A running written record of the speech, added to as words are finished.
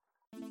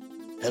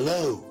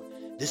Hello,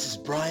 this is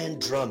Brian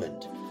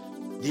Drummond,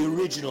 the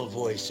original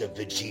voice of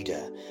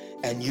Vegeta,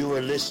 and you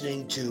are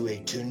listening to a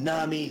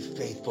Toonami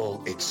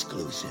Faithful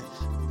exclusive.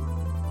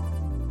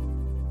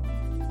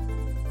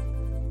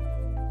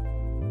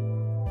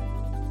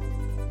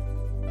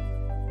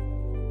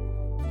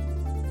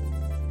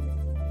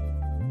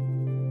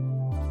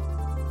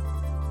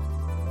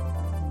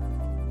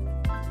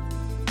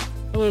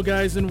 Hello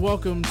guys, and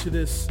welcome to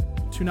this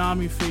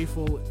Toonami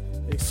Faithful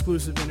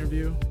exclusive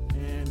interview.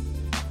 And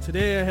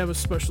today I have a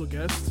special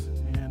guest,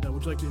 and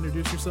would you like to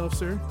introduce yourself,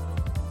 sir?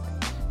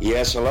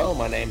 Yes, hello,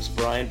 my name's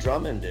Brian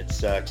Drummond.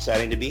 It's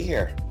exciting to be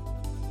here.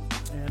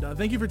 And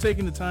thank you for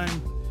taking the time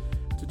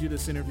to do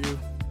this interview.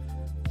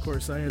 Of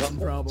course, I had some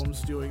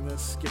problems doing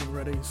this, getting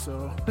ready,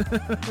 so...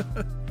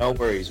 No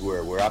worries,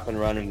 we're up and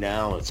running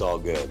now, it's all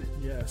good.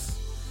 Yes.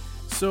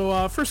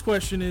 So first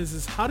question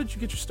is how did you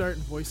get your start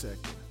in voice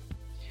acting?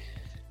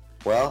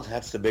 Well,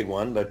 that's the big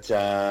one, but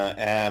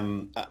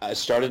I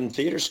started in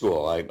theater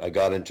school. I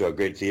got into a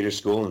great theater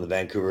school in the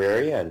Vancouver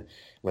area, and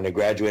when I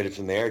graduated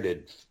from there,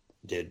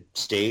 did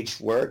stage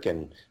work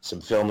and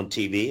some film and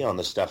TV on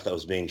the stuff that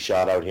was being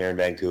shot out here in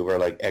Vancouver,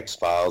 like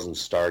X-Files and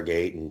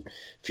Stargate and a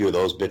few of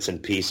those bits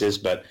and pieces.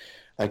 But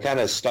I kind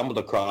of stumbled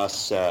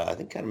across, I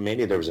think kind of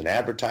maybe there was an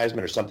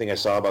advertisement or something I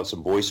saw about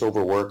some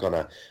voiceover work on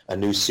a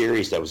new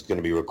series that was going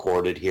to be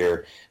recorded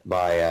here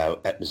by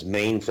at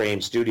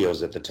Mainframe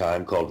Studios at the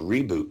time called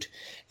Reboot.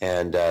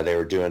 And they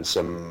were doing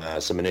some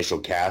initial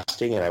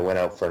casting, and I went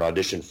out for an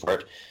audition for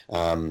it.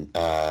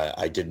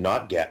 I did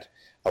not get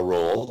a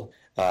role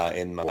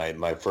in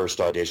my first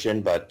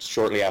audition, but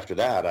shortly after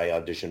that, I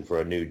auditioned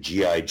for a new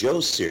G.I. Joe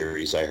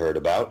series I heard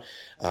about,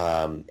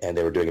 and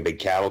they were doing a big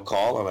cattle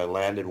call, and I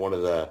landed one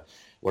of the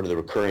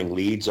recurring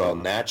leads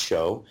on that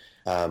show,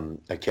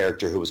 a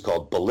character who was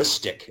called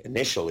Ballistic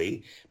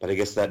initially, but I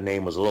guess that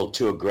name was a little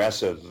too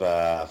aggressive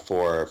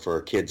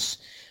for kids'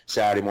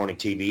 Saturday morning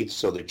TV,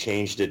 so they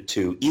changed it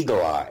to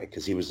Eagle Eye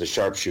because he was the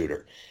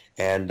sharpshooter.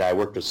 And I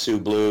worked with Sue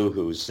Blue,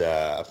 who's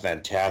a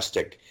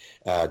fantastic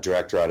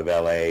director out of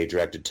LA,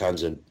 directed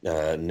tons of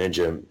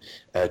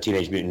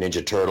Teenage Mutant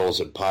Ninja Turtles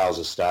and piles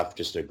of stuff,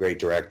 just a great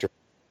director.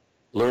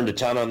 Learned a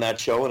ton on that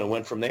show, and it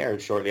went from there.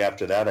 Shortly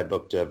after that, I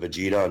booked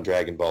Vegeta on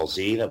Dragon Ball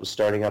Z that was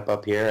starting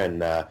up here,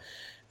 and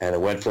it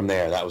went from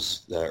there. That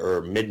was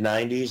the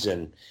mid-'90s,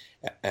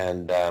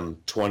 and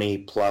 20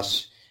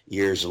 plus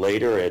years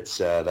later, it's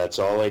that's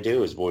all I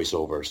do is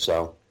voiceover.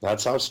 So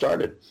that's how it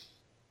started.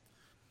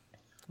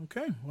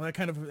 Okay, well that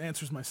kind of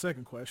answers my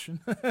second question.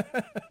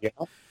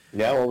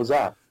 Yeah. What was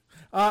that?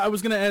 I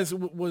was going to ask,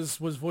 was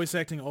voice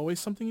acting always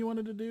something you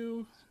wanted to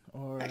do?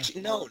 Or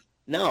actually, no.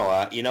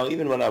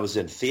 Even when I was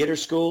in theater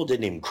school,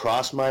 didn't even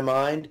cross my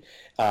mind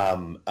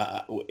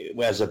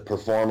as a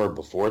performer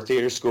before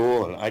theater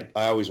school, and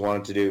I always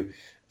wanted to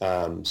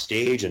do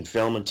stage and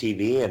film and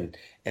TV, and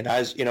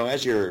as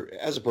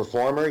a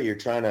performer, you're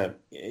trying to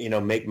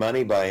make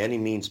money by any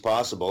means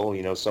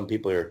possible. Some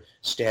people are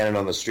standing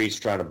on the streets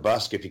trying to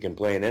busk if you can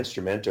play an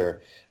instrument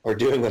or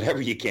doing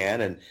whatever you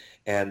can,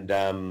 and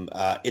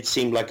it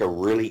seemed like a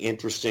really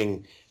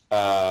interesting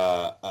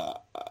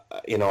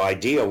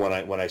idea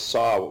when I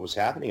saw what was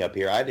happening up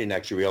here. I didn't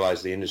actually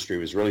realize the industry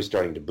was really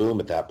starting to boom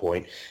at that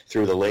point.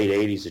 Through the late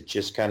 80s, it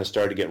just kind of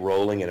started to get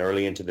rolling, and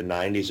early into the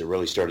 90s, it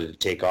really started to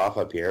take off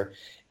up here.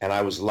 And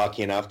I was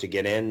lucky enough to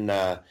get in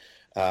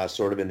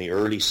sort of in the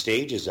early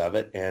stages of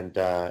it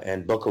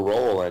and book a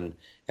role and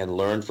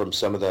learn from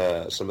some of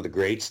the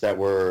greats that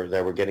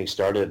were getting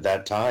started at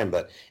that time.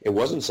 But it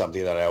wasn't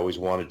something that I always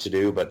wanted to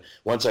do. But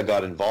once I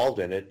got involved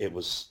in it, it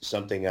was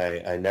something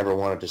I never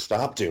wanted to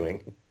stop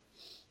doing.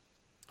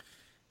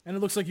 And it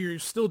looks like you're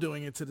still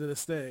doing it to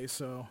this day.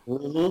 So,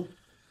 go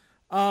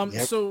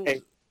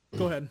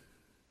ahead.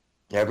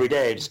 Every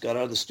day. I just got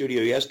out of the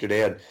studio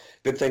yesterday. And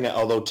good thing,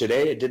 although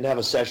today I didn't have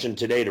a session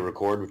today to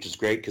record, which is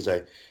great because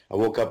I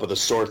woke up with a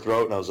sore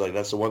throat, and I was like,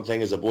 that's the one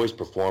thing as a voice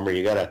performer,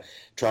 you got to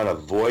try and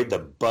avoid the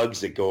bugs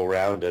that go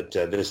around at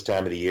this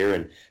time of the year,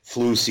 and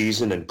flu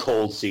season and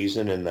cold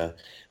season and the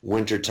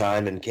winter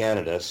time in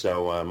Canada.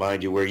 So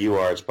mind you, where you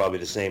are, it's probably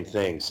the same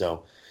thing.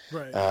 So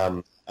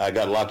right. I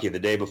got lucky the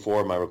day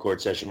before my record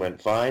session went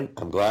fine.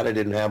 I'm glad I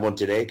didn't have one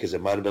today because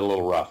it might have been a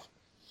little rough.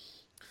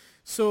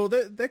 So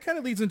that kind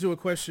of leads into a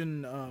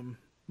question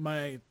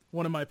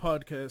one of my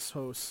podcast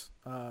hosts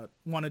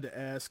wanted to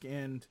ask,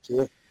 and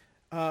sure.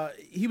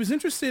 He was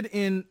interested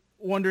in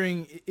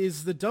wondering,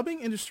 is the dubbing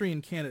industry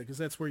in Canada, because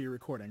that's where you're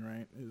recording,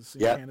 right? Is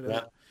in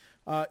Canada.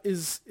 Yeah.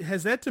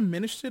 Has that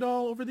diminished at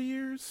all over the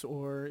years,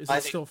 or is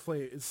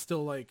it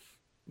still like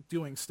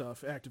doing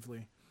stuff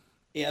actively?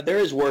 Yeah, there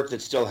is work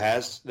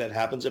that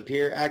happens up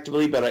here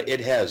actively, but it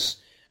has,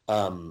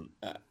 from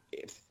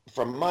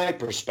my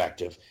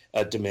perspective,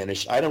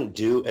 diminished. I don't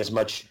do as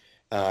much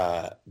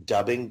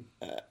dubbing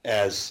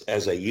as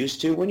I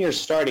used to. When you're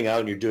starting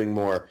out and you're doing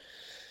more,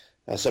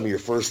 some of your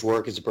first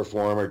work as a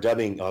performer,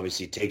 dubbing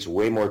obviously takes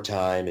way more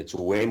time. It's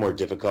way more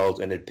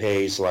difficult, and it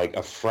pays like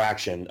a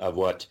fraction of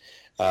what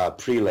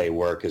prelay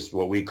work is,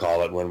 what we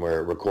call it when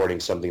we're recording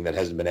something that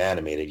hasn't been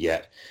animated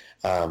yet.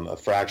 a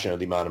fraction of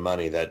the amount of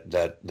money that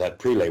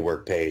prelay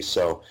work pays.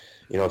 So,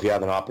 if you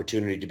have an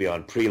opportunity to be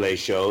on prelay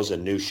shows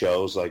and new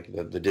shows like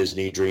the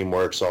Disney,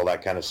 DreamWorks, all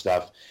that kind of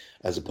stuff,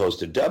 as opposed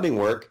to dubbing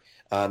work,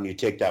 you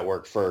take that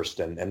work first.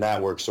 And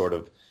that work sort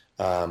of,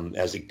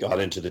 as it got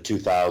into the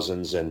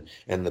 2000s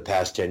and the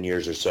past 10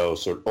 years or so,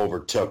 sort of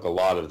overtook a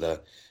lot of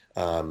the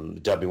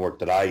dubbing work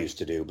that I used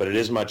to do. But it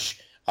is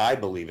I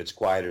believe it's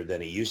quieter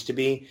than it used to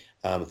be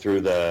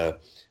through the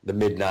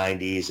mid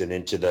 90s and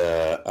into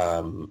the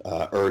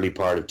early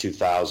part of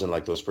 2000,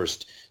 like those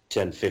first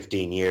 10,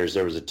 15 years.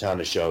 There was a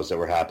ton of shows that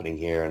were happening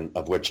here, and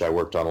of which I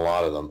worked on a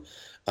lot of them.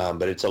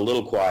 But it's a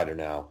little quieter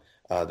now.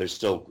 There's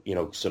still,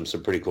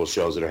 some pretty cool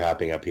shows that are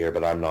happening up here,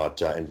 but I'm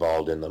not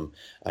involved in them.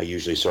 I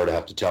usually sort of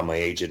have to tell my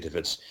agent if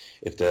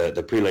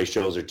the prelay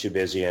shows are too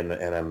busy and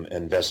I'm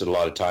invested a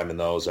lot of time in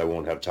those, I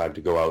won't have time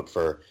to go out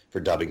for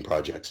dubbing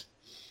projects.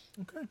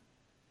 Okay.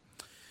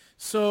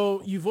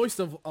 So you voiced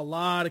a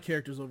lot of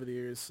characters over the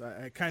years.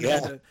 I kind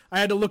of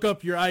had to look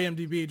up your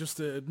IMDb just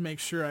to make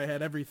sure I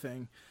had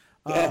everything.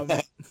 Well,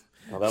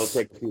 that'll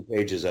take a few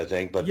pages, I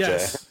think. But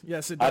yes, it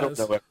does. I don't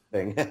know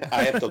everything.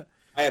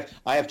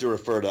 I have to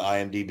refer to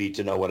IMDb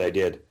to know what I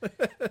did.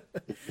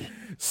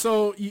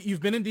 So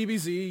you've been in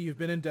DBZ, you've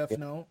been in Death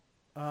Note,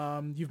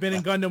 you've been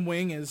in Gundam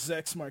Wing as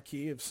Zechs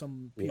Marquis, if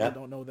some people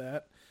don't know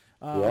that.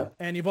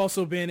 And you've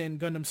also been in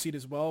Gundam Seed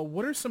as well.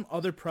 What are some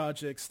other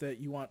projects that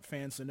you want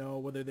fans to know,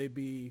 whether they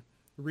be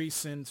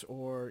recent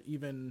or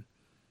even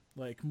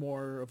like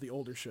more of the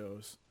older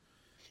shows?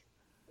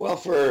 Well,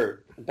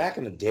 for back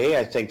in the day,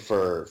 I think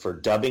for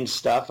dubbing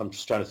stuff, I'm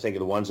just trying to think of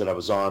the ones that I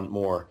was on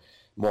more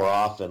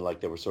often,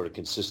 like there were sort of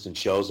consistent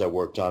shows I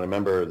worked on. I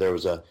remember there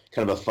was a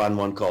kind of a fun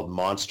one called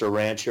Monster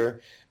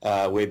Rancher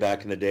way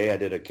back in the day. I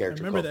did a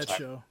character called that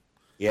show.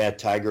 Yeah,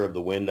 Tiger of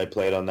the Wind. I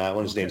played on that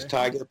one. His name's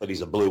Tiger, but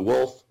he's a blue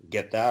wolf.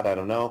 Get that? I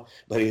don't know.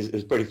 But it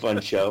was a pretty fun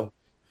show.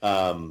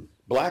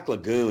 Black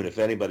Lagoon, if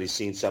anybody's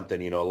seen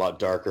something, a lot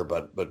darker,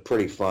 but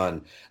pretty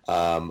fun.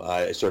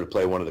 I sort of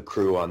play one of the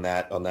crew on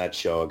that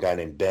show, a guy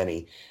named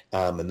Benny.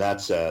 And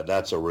that's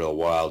a real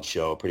wild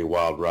show, a pretty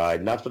wild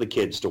ride. Not for the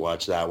kids to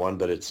watch that one,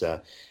 but it's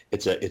a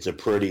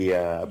pretty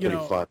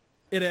fun.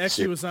 It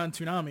actually was on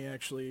Toonami,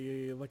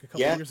 actually, like a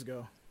couple of years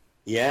ago.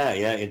 Yeah,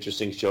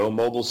 interesting show.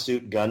 Mobile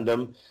Suit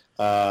Gundam.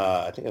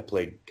 I think I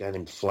played a guy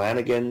named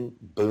Flanagan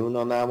Boone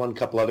on that one, a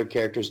couple other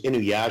characters.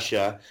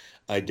 Inuyasha,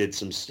 I did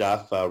some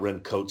stuff.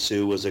 Ren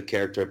Kotsu was a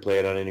character I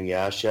played on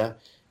Inuyasha.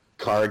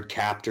 Card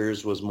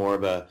Captors was more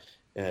of a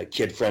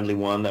kid-friendly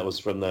one. That was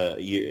from the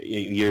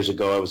years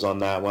ago. I was on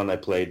that one. I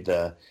played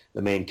the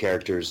main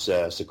character's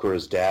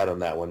Sakura's dad on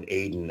that one.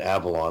 Aiden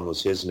Avalon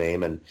was his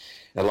name. And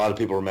a lot of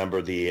people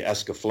remember the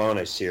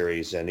Escaflowne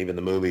series and even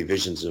the movie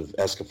Visions of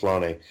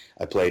Escaflowne.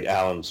 I played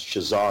Alan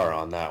Shazar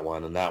on that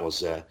one, and that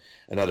was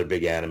another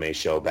big anime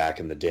show back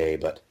in the day.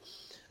 But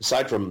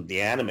aside from the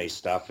anime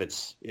stuff,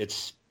 it's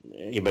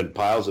even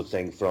piles of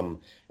things from,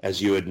 as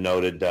you had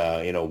noted,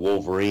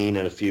 Wolverine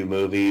in a few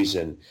movies,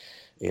 and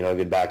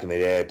even back in the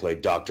day, I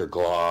played Dr.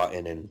 Claw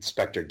in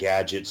Inspector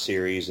Gadget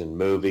series and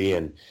movie,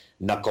 and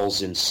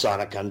Knuckles in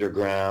Sonic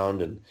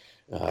Underground, and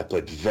I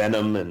played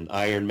Venom and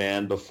Iron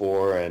Man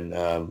before, and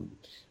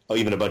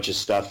even a bunch of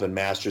stuff in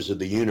Masters of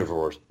the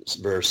Universe.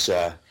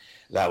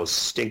 That was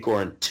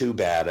Stinkor and Too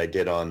Bad I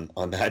did on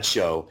that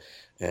show.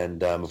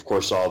 And, of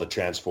course, all the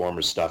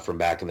Transformers stuff from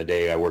back in the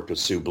day. I worked with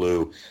Sue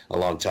Blue a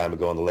long time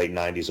ago in the late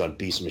 90s on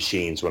Beast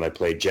Machines when I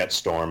played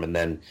Jetstorm. And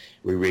then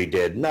we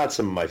redid not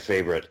some of my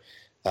favorite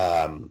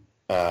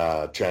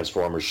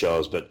Transformers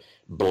shows, but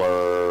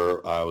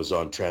Blur. I was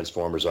on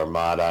Transformers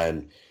Armada,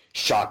 and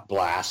Shock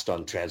Blast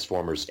on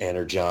Transformers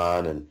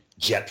Energon, and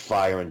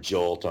Jetfire and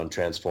Jolt on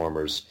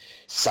Transformers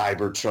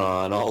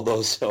Cybertron, all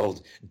those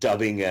old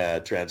dubbing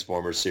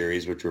Transformers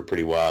series, which were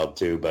pretty wild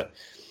too. But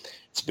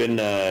it's been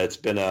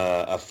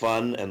a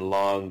fun and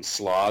long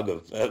slog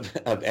of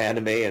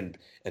anime and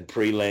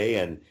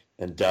prelay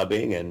and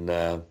dubbing, and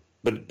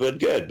but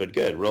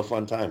good, real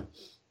fun time.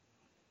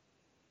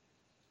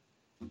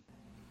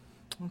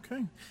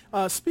 Okay.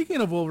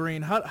 Speaking of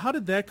Wolverine, how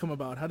did that come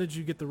about? How did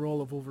you get the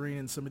role of Wolverine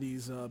in some of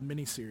these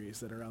miniseries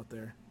that are out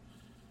there?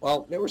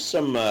 Well, there was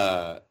some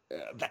that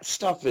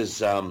stuff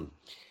is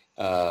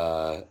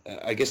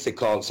I guess they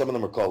call it, some of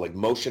them are called like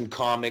motion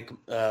comic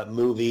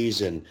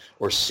movies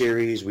or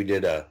series. We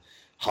did a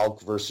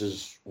Hulk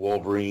versus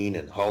Wolverine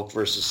and Hulk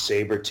versus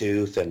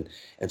Sabretooth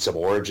and some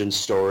origin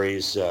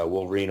stories,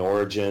 Wolverine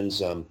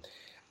Origins.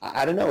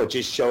 I don't know. It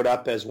just showed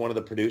up as one of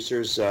the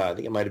producers. I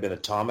think it might have been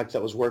Atomic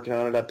that was working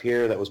on it up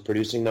here that was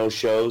producing those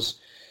shows.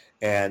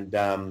 And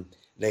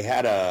they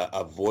had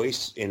a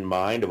voice in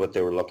mind of what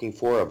they were looking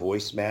for, a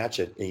voice match,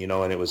 and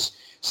it was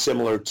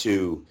similar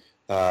to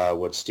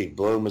what Steve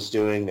Bloom was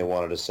doing. They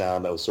wanted a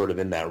sound that was sort of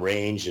in that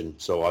range, and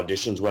so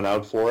auditions went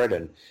out for it,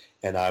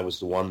 and I was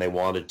the one they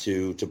wanted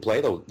to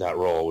play that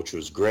role, which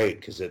was great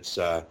because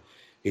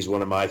he's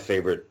one of my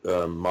favorite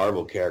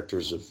Marvel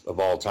characters of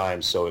all time.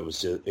 So it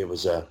was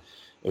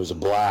a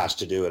blast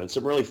to do it, and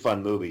some really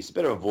fun movies. A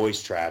bit of a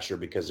voice trasher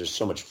because there's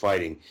so much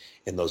fighting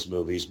in those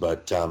movies,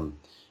 but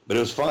it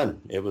was fun.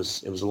 It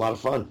was a lot of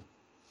fun.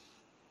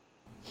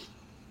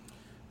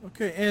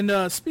 Okay,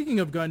 and speaking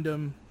of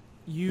Gundam,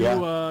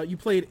 you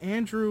played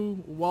Andrew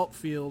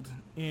Waltfield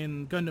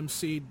in Gundam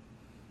Seed,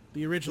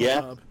 the original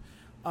dub.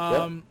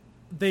 Yep.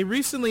 They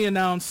recently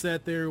announced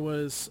that there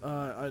was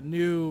a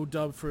new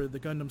dub for the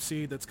Gundam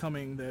Seed that's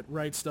coming, that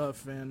Right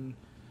Stuff and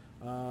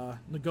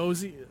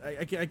Ngozi,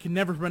 I can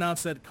never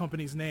pronounce that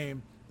company's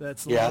name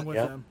that's along with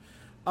them.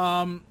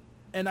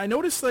 And I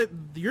noticed that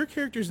your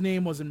character's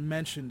name wasn't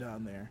mentioned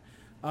on there.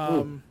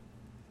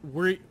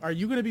 Are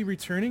you going to be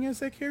returning as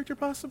that character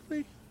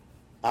possibly?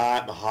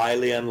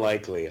 Highly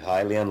unlikely,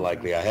 highly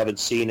unlikely. I haven't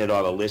seen it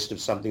on a list of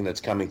something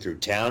that's coming through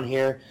town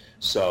here,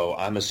 so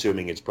I'm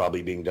assuming it's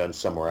probably being done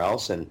somewhere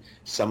else, and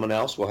someone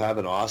else will have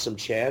an awesome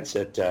chance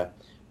at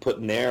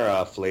putting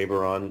their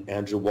flavor on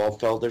Andrew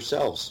Waltfeld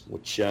themselves,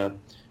 which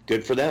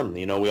good for them.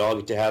 You know, we all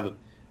get to have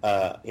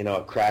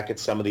a crack at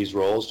some of these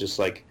roles, just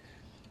like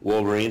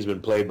Wolverine's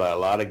been played by a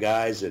lot of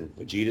guys, and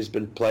Vegeta's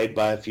been played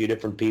by a few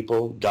different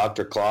people.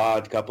 Dr.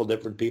 Claude, a couple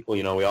different people.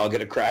 You know, we all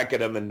get a crack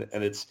at them, and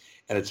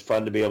it's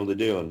fun to be able to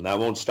do. And that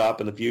won't stop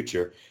in the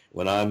future.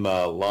 When I'm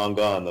long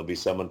gone, there'll be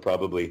someone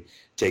probably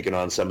taking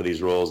on some of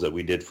these roles that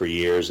we did for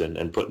years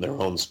and putting their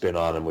own spin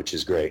on them, which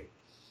is great.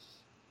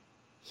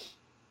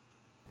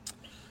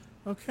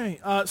 Okay,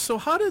 so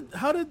how did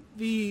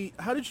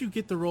you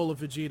get the role of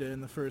Vegeta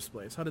in the first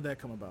place? How did that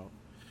come about?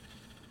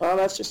 Well,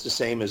 that's just the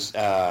same as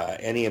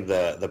any of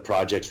the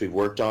projects we've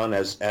worked on.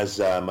 As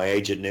my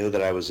agent knew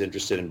that I was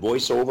interested in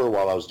voiceover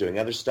while I was doing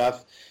other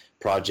stuff,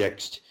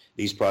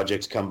 these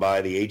projects come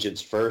by the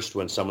agents first.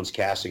 When someone's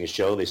casting a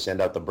show, they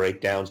send out the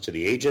breakdowns to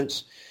the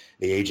agents.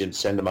 The agents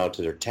send them out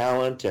to their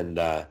talent, and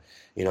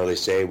they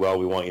say, well,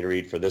 we want you to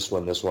read for this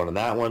one, and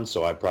that one.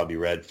 So I probably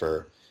read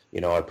for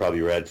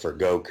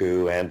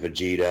Goku and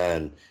Vegeta,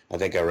 and I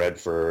think I read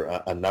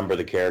for a number of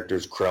the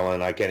characters,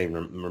 Krillin. I can't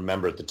even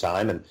remember at the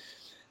time, and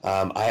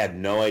I had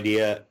no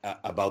idea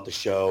about the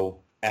show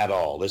at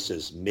all. This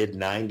is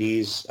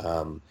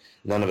mid-'90s.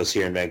 None of us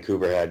here in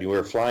Vancouver had. You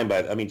were flying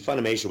by. I mean,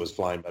 Funimation was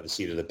flying by the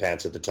seat of the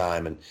pants at the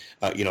time, and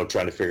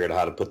trying to figure out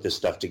how to put this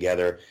stuff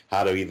together,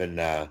 how to even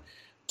to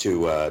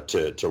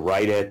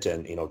write it,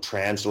 and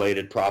translate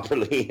it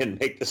properly, and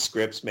make the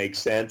scripts make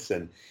sense,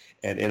 and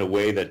in a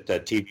way that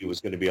TV was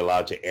going to be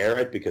allowed to air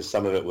it, because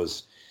some of it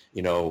was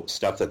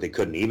stuff that they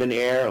couldn't even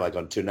air, like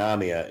on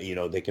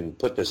Toonami. They can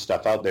put this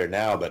stuff out there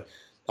now, but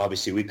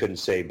obviously we couldn't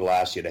say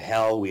blast you to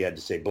hell. We had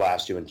to say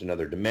blast you into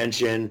another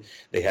dimension.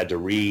 They had to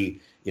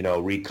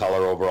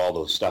recolor over all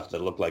the stuff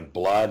that looked like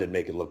blood and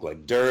make it look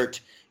like dirt.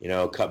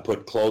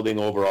 Put clothing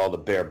over all the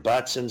bare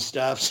butts and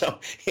stuff. So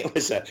it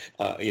was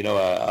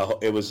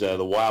the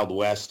Wild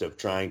West of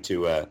trying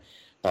to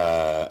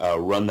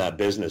run that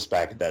business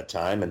back at that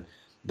time. And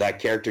that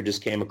character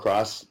just came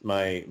across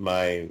my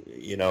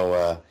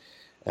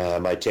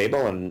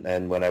table,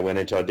 and when I went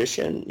into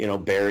audition,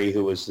 Barry,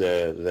 who was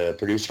the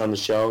producer on the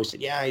show, he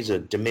said, yeah, he's a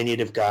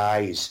diminutive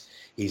guy.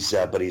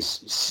 But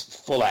he's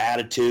full of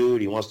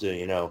attitude. He wants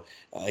to,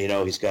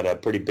 he's got a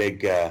pretty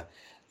big, bit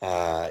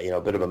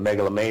of a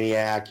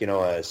megalomaniac,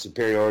 a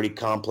superiority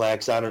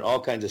complex, all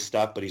kinds of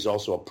stuff. But he's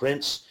also a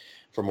prince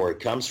from where he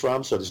comes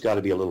from, so there's got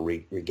to be a little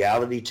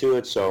regality to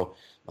it. So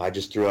I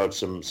just threw out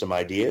some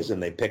ideas,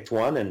 and they picked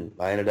one, and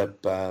I ended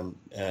up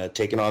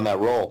taking on that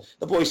role.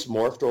 The voice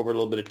morphed over a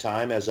little bit of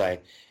time as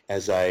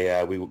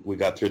we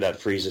got through that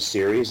Frieza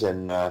series,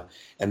 and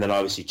then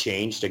obviously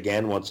changed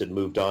again once it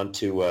moved on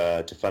to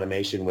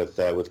Funimation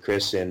with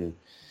Chris in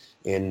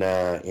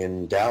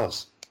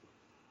Dallas.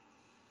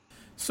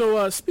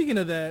 So speaking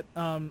of that,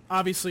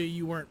 obviously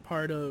you weren't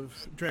part of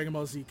Dragon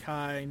Ball Z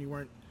Kai, and you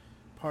weren't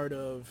part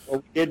of...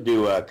 Well, we did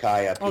do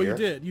Kai up here. Oh, you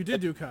did? You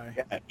did do Kai.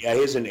 Yeah,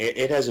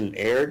 it hasn't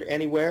aired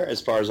anywhere as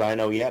far as I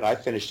know yet. I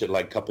finished it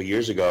like a couple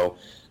years ago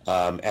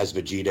as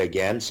Vegeta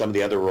again. Some of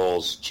the other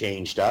roles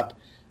changed up,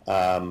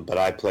 but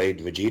I played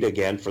Vegeta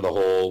again for the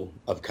whole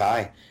of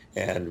Kai.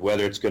 And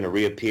whether it's going to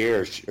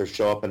reappear or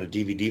show up in a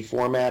DVD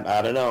format,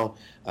 I don't know.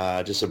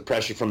 Just some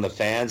pressure from the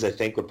fans, I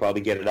think, would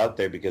probably get it out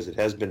there, because it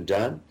has been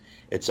done.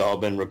 It's all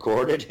been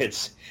recorded.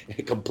 It's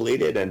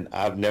completed, and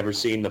I've never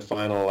seen the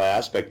final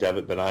aspect of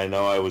it, but I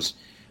know I was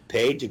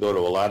paid to go to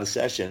a lot of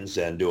sessions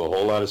and do a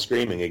whole lot of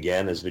screaming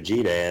again as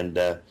Vegeta,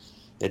 and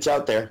it's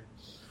out there.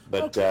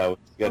 But we've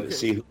got to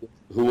see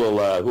who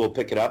will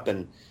pick it up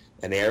and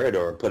air it,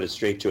 or put it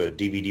straight to a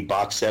DVD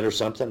box set or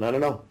something. I don't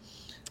know.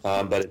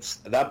 But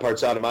that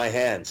part's out of my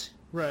hands.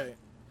 Right.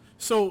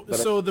 So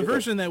the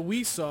version that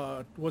we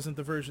saw wasn't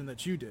the version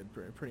that you did,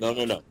 pretty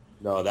much.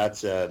 No, that's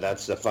the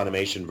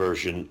Funimation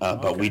version.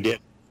 But we did.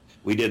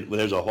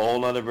 There's a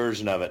whole other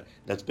version of it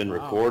that's been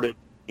recorded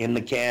in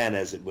the can,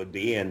 as it would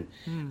be, and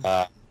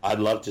I'd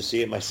love to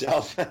see it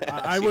myself.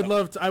 I would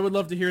love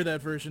to hear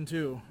that version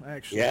too.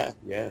 Actually.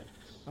 Yeah.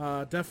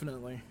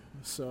 Definitely.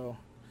 So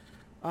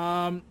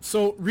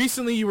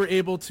recently you were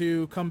able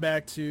to come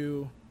back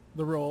to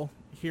the role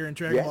here in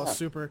Dragon Ball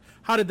Super.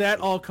 How did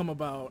that all come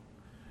about?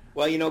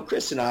 Well,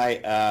 Chris and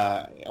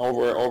I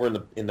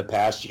over in the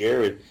past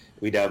year,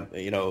 we'd have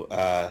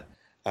a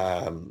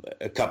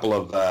couple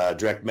of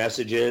direct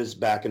messages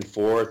back and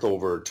forth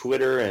over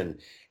Twitter,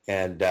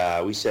 And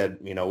we said,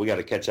 we got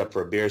to catch up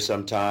for a beer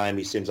sometime.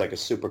 He seems like a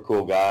super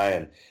cool guy,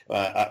 and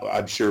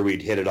I'm sure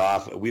we'd hit it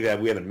off. We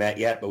haven't met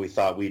yet, but we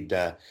thought we'd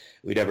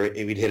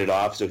hit it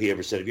off. So he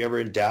ever said, "If you're ever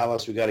in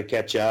Dallas, we got to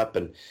catch up."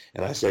 And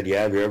I said,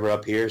 "Yeah, if you're ever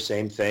up here,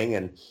 same thing."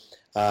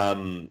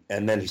 And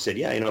then he said,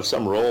 "Yeah, if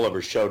some role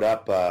ever showed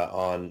up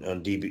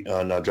on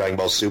Dragon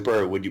Ball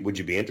Super, would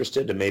you be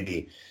interested to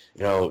maybe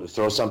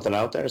throw something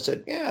out there?" I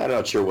said, "Yeah, I'm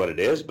not sure what it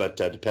is, but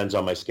depends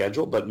on my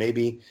schedule. But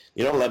maybe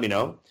let me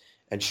know."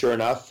 And sure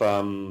enough,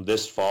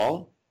 this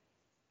fall,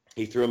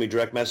 he threw me a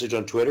direct message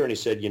on Twitter, and he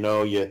said, you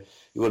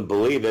wouldn't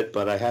believe it,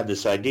 but I have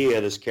this idea.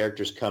 This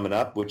character's coming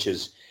up, which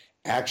is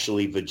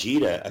actually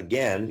Vegeta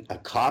again, a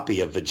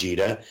copy of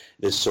Vegeta.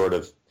 This sort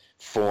of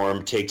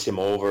form takes him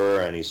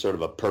over, and he's sort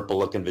of a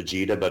purple-looking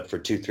Vegeta, but for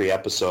 2-3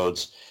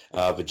 episodes,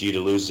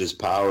 Vegeta loses his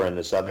power, and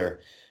this other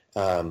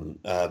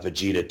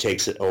Vegeta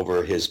takes it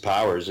over his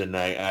powers. And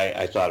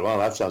I thought, well,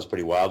 that sounds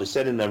pretty wild. He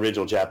said in the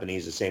original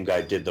Japanese, the same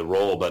guy did the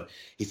role, but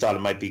he thought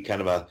it might be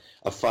kind of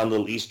a fun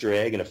little Easter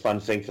egg and a fun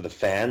thing for the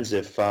fans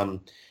if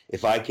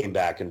I came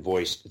back and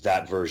voiced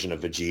that version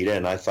of Vegeta.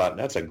 And I thought,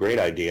 that's a great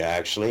idea,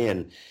 actually.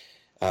 And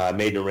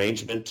made an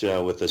arrangement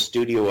with a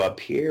studio up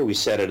here. We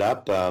set it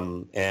up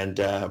and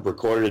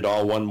recorded it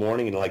all one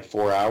morning in like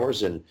 4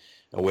 hours, and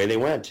away they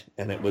went,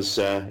 and it was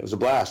a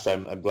blast.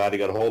 I'm glad he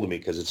got a hold of me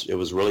because it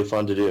was really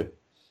fun to do.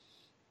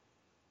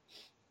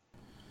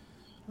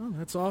 Oh,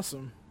 that's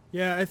awesome.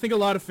 Yeah, I think a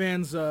lot of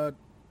fans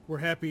were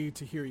happy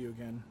to hear you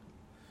again.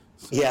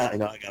 So. Yeah, I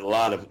got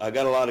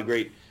a lot of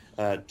great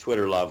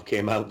Twitter love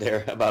came out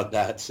there about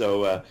that.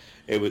 So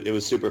it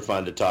was super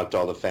fun to talk to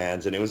all the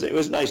fans, and it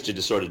was nice to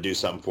just sort of do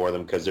something for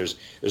them because there's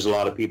a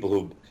lot of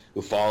people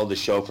who followed the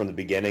show from the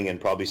beginning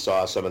and probably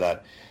saw some of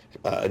that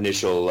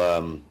initial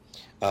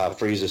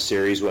Frieza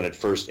series when it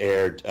first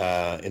aired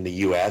in the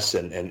U.S.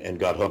 and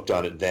got hooked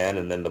on it then,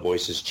 and then the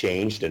voices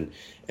changed, and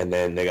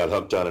then they got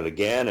hooked on it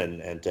again,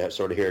 and to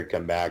sort of hear it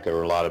come back, there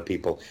were a lot of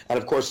people. And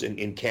of course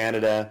in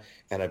Canada,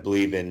 and I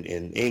believe in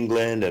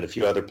England and a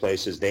few other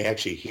places, they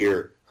actually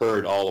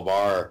heard all of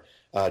our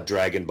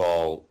Dragon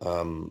Ball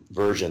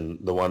version,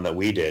 the one that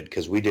we did,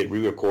 because we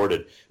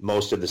recorded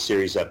most of the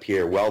series up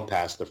here well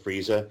past the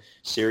Frieza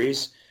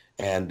series.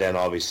 And then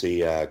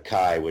obviously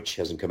Kai, which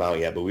hasn't come out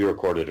yet, but we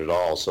recorded it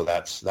all. So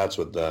that's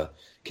what the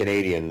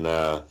Canadian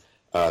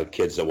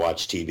kids that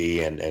watch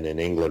TV and in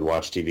England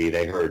watch TV,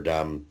 they heard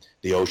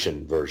the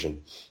Ocean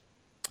version.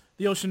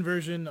 The Ocean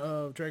version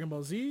of Dragon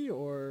Ball Z,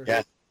 or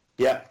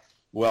yeah.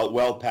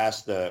 Well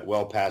past the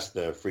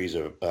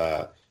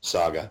Frieza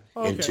saga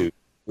into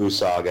Buu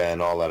saga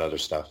and all that other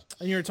stuff.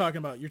 And you're talking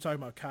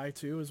about Kai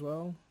too as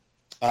well.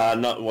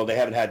 No, well, they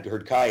haven't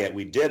heard Kai yet.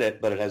 We did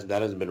it, but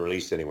that hasn't been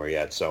released anywhere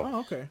yet. So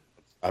okay.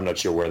 I'm not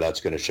sure where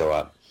that's going to show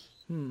up.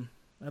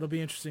 That'll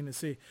be interesting to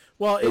see.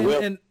 Well,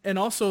 and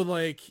also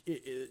like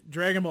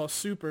Dragon Ball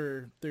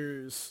Super,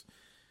 there's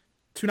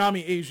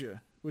Toonami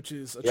Asia, which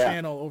is a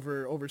channel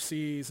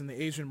overseas in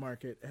the Asian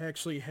market. It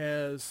actually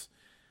has,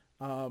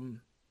 I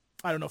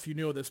don't know if you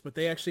know this, but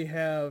they actually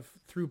have,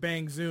 through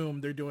Bang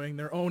Zoom, they're doing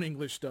their own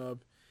English dub,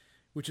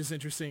 which is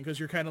interesting because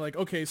you're kind of like,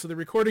 okay, so they're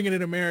recording it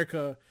in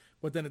America,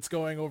 but then it's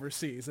going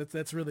overseas.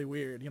 That's really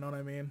weird. You know what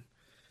I mean?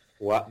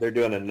 What? They're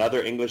doing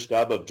another English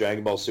dub of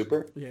Dragon Ball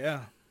Super?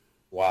 Yeah.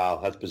 Wow,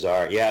 that's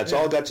bizarre. Yeah, it's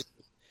all got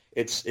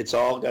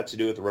to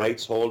do with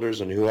rights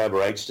holders and who have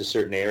rights to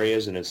certain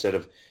areas. And instead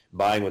of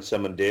buying what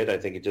someone did, I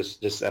think it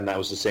just and that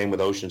was the same with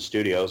Ocean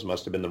Studios.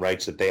 Must have been the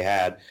rights that they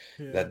had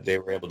that they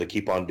were able to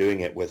keep on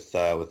doing it with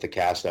the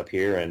cast up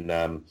here.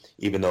 And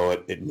even though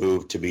it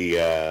moved to be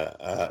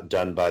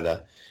done by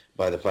the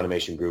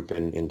Funimation group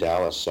in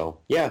Dallas, so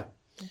yeah.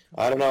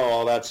 I don't know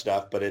all that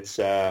stuff, but it's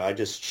I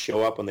just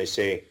show up when they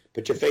say,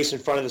 put your face in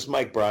front of this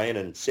mic, Brian,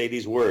 and say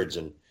these words,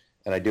 and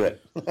I do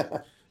it.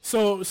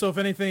 So if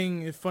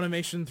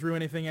Funimation threw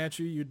anything at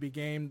you, you'd be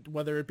game,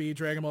 whether it be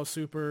Dragon Ball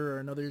Super or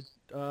another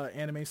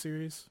anime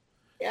series?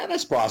 Yeah,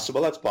 that's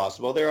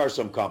possible. There are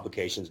some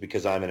complications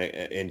because I'm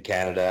in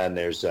Canada, and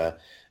there's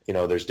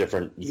there's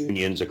different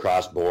unions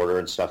across border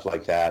and stuff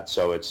like that.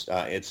 So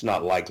it's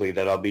not likely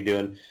that I'll be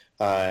doing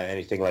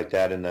anything like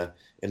that in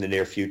the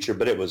near future,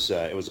 but it was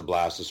a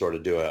blast to sort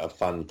of do a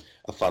fun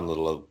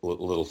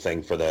little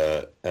thing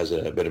as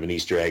a bit of an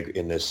Easter egg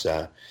in this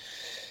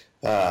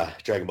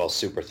Dragon Ball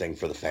Super thing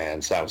for the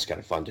fans. That was kind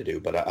of fun to do,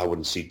 but I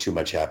wouldn't see too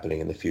much happening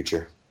in the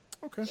future.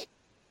 Okay.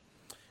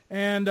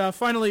 And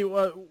finally,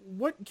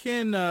 what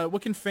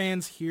can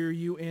fans hear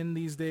you in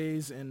these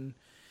days? And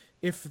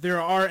if there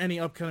are any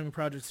upcoming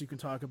projects you can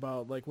talk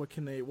about, like what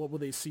will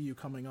they see you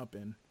coming up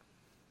in?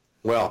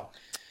 Well,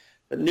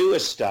 the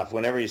newest stuff,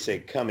 whenever you say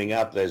coming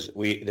up, there's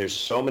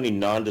so many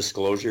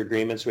non-disclosure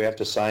agreements we have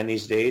to sign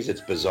these days.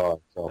 It's bizarre.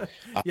 So,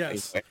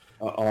 yes.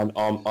 On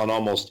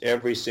almost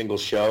every single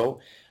show,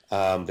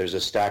 there's a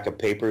stack of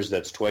papers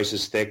that's twice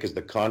as thick as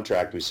the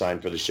contract we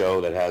signed for the show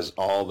that has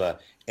all the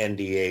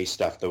NDA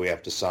stuff that we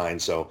have to sign.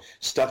 So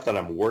stuff that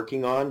I'm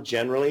working on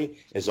generally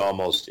is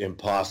almost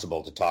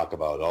impossible to talk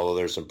about, although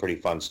there's some pretty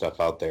fun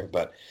stuff out there.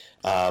 But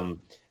the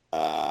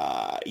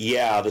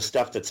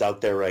stuff that's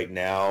out there right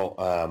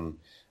now,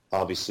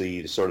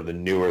 Obviously, sort of the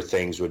newer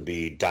things would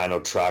be Dino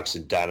Trucks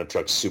and Dino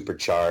Trucks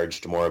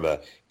Supercharged, more of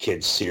a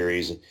kids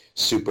series.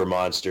 Super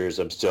Monsters.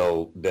 I'm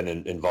still been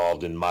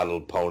involved in My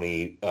Little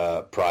Pony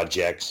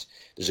projects.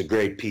 There's a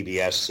great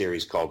PBS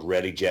series called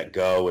Ready, Jet,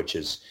 Go, which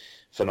is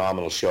a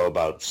phenomenal show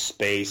about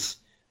space.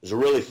 There's a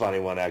really funny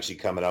one actually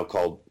coming out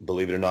called,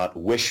 believe it or not,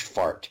 Wish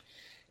Fart.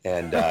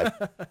 And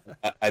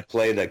I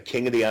play the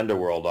king of the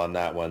underworld on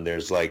that one.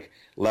 There's like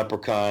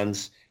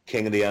leprechauns,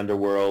 king of the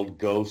underworld,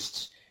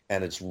 ghosts,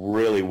 and it's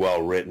really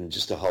well written,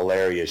 just a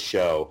hilarious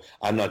show.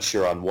 I'm not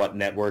sure on what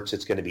networks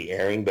it's going to be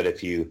airing, but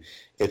if you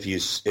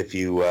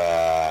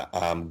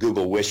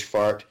Google Wish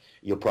Fart,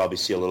 you'll probably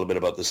see a little bit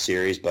about the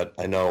series. But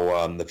I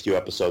know the few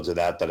episodes of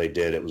that I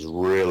did, it was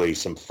really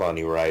some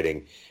funny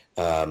writing,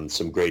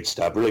 some great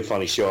stuff. Really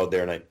funny show out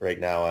there right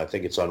now. I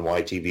think it's on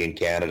YTV in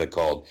Canada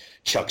called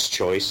Chuck's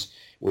Choice,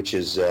 which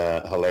is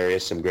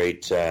hilarious. Some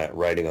great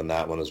writing on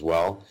that one as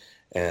well.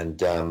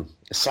 And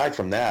aside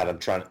from that,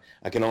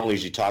 I can only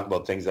usually talk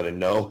about things that I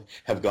know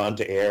have gone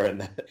to air,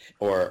 and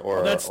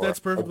that's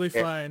perfectly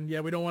fine.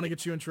 Yeah, we don't want to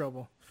get you in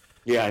trouble.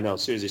 Yeah, I know.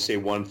 As soon as you say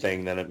one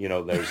thing, then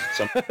there's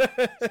some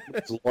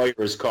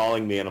lawyers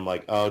calling me, and I'm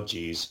like, oh,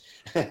 geez.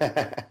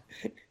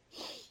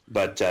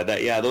 But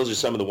those are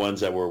some of the ones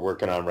that we're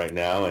working on right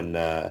now, and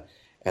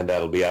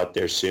that'll be out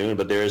there soon.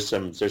 But there's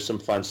some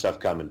fun stuff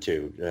coming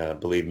too.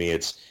 Believe me,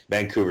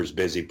 Vancouver's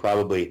busy,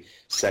 probably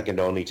second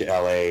only to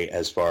LA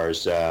as far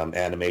as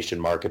animation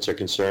markets are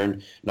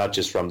concerned. Not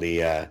just from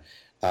the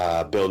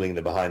building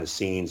the behind the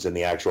scenes and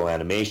the actual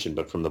animation,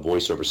 but from the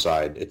voiceover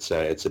side. It's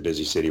a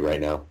busy city right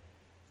now.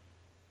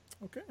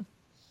 Okay.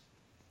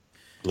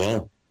 Yeah.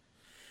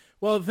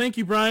 Well, thank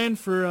you, Brian,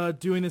 for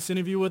doing this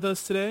interview with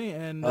us today.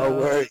 And no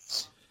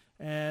worries.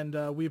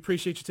 And we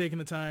appreciate you taking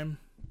the time.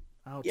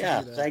 Yeah,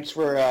 thanks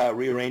for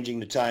rearranging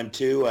the time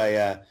too.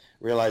 I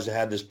realized I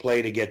had this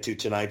play to get to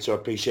tonight, so I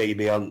appreciate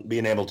you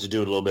being able to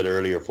do it a little bit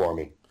earlier for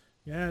me.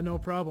 Yeah, no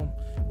problem.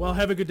 Well,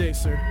 have a good day,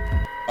 sir.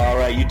 All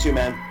right, you too,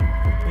 man.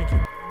 Thank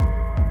you.